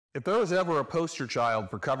If there was ever a poster child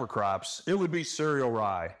for cover crops, it would be cereal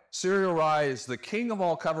rye. Cereal rye is the king of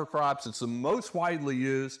all cover crops. It's the most widely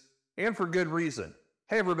used, and for good reason.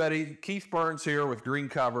 Hey everybody, Keith Burns here with Green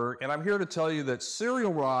Cover, and I'm here to tell you that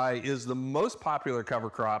cereal rye is the most popular cover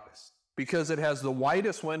crop because it has the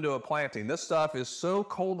widest window of planting. This stuff is so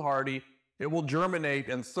cold hardy, it will germinate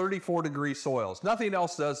in 34-degree soils. Nothing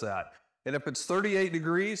else does that. And if it's 38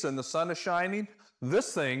 degrees and the sun is shining,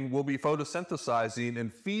 this thing will be photosynthesizing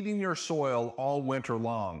and feeding your soil all winter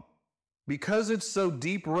long. Because it's so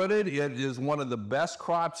deep-rooted, it is one of the best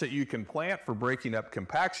crops that you can plant for breaking up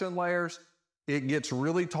compaction layers. It gets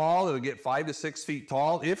really tall. It'll get 5 to 6 feet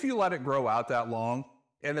tall if you let it grow out that long.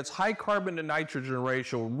 And its high carbon to nitrogen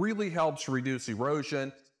ratio really helps reduce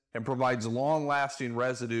erosion and provides long-lasting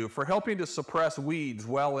residue for helping to suppress weeds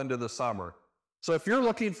well into the summer. So if you're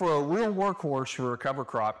looking for a real workhorse for a cover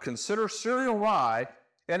crop, consider cereal rye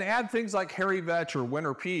and add things like hairy vetch or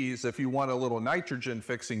winter peas if you want a little nitrogen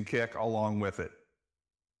fixing kick along with it.